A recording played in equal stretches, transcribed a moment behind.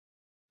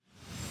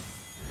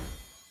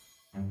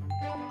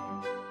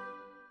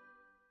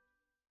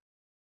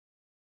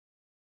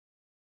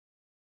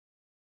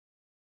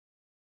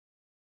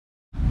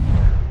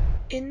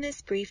In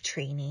this brief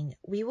training,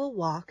 we will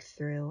walk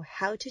through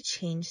how to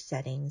change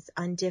settings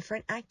on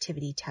different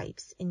activity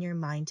types in your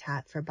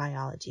MindTap for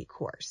Biology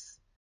course.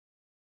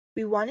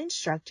 We want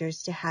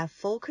instructors to have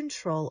full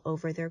control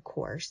over their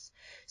course,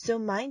 so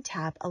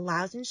MindTap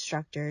allows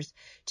instructors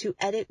to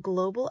edit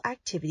global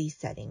activity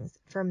settings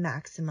for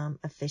maximum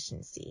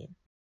efficiency.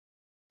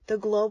 The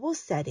Global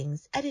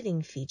Settings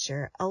editing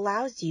feature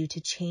allows you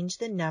to change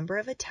the number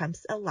of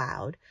attempts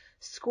allowed,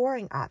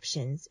 scoring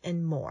options,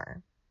 and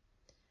more.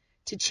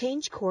 To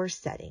change course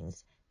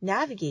settings,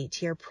 navigate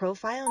to your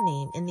profile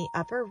name in the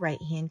upper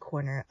right-hand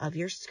corner of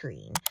your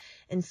screen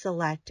and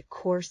select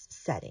Course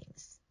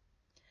Settings.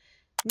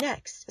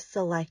 Next,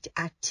 select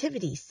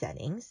Activity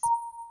Settings.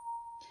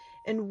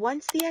 And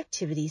once the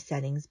Activity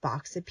Settings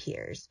box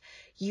appears,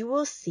 you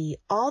will see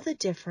all the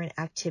different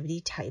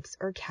activity types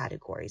or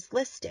categories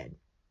listed.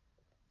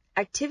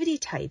 Activity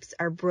types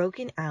are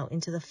broken out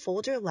into the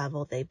folder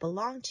level they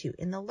belong to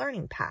in the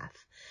learning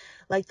path,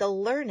 like the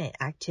Learn It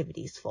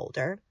Activities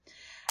folder,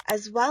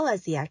 as well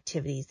as the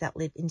activities that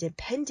live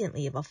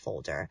independently of a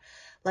folder,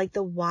 like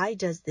the Why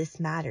Does This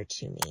Matter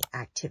to Me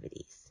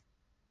activities.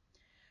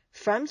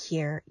 From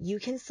here, you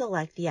can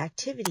select the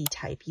activity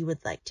type you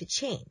would like to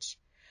change.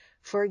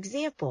 For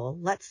example,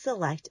 let's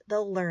select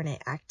the Learn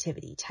It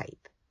activity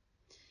type.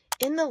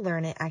 In the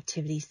Learn It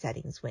Activity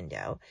Settings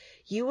window,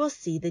 you will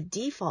see the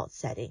default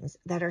settings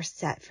that are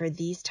set for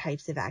these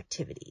types of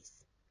activities.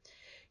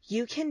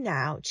 You can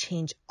now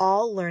change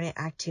all Learn It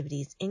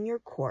activities in your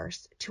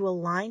course to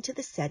align to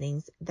the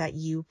settings that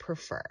you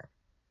prefer.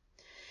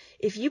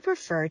 If you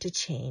prefer to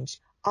change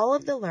all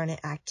of the Learn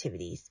It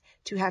activities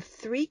to have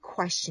 3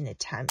 question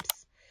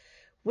attempts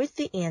with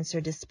the answer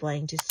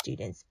displaying to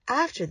students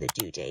after the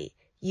due date,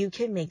 you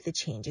can make the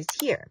changes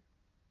here.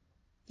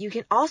 You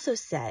can also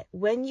set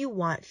when you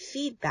want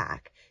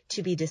feedback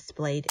to be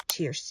displayed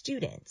to your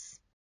students.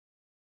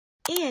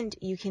 And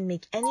you can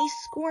make any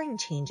scoring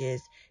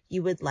changes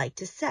you would like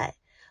to set,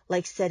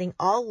 like setting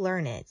all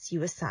Learn Its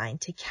you assign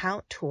to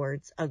count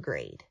towards a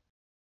grade.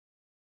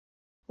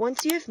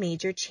 Once you have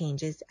made your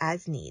changes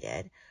as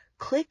needed,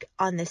 click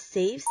on the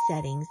Save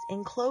Settings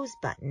and Close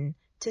button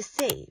to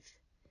save.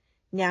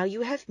 Now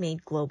you have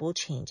made global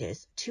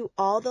changes to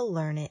all the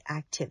Learn It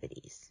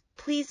activities.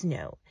 Please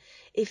note,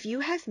 if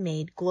you have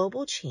made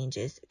global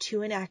changes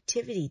to an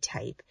activity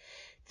type,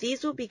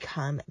 these will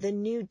become the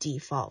new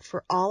default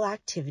for all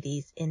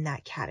activities in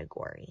that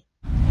category.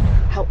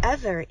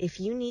 However,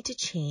 if you need to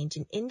change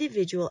an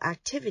individual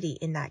activity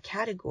in that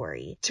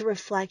category to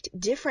reflect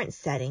different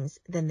settings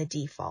than the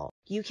default,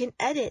 you can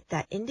edit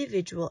that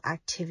individual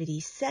activity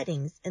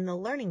settings in the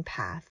learning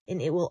path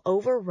and it will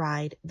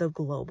override the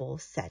global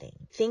setting.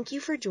 Thank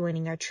you for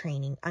joining our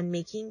training on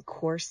making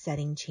course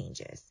setting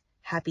changes.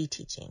 Happy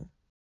teaching!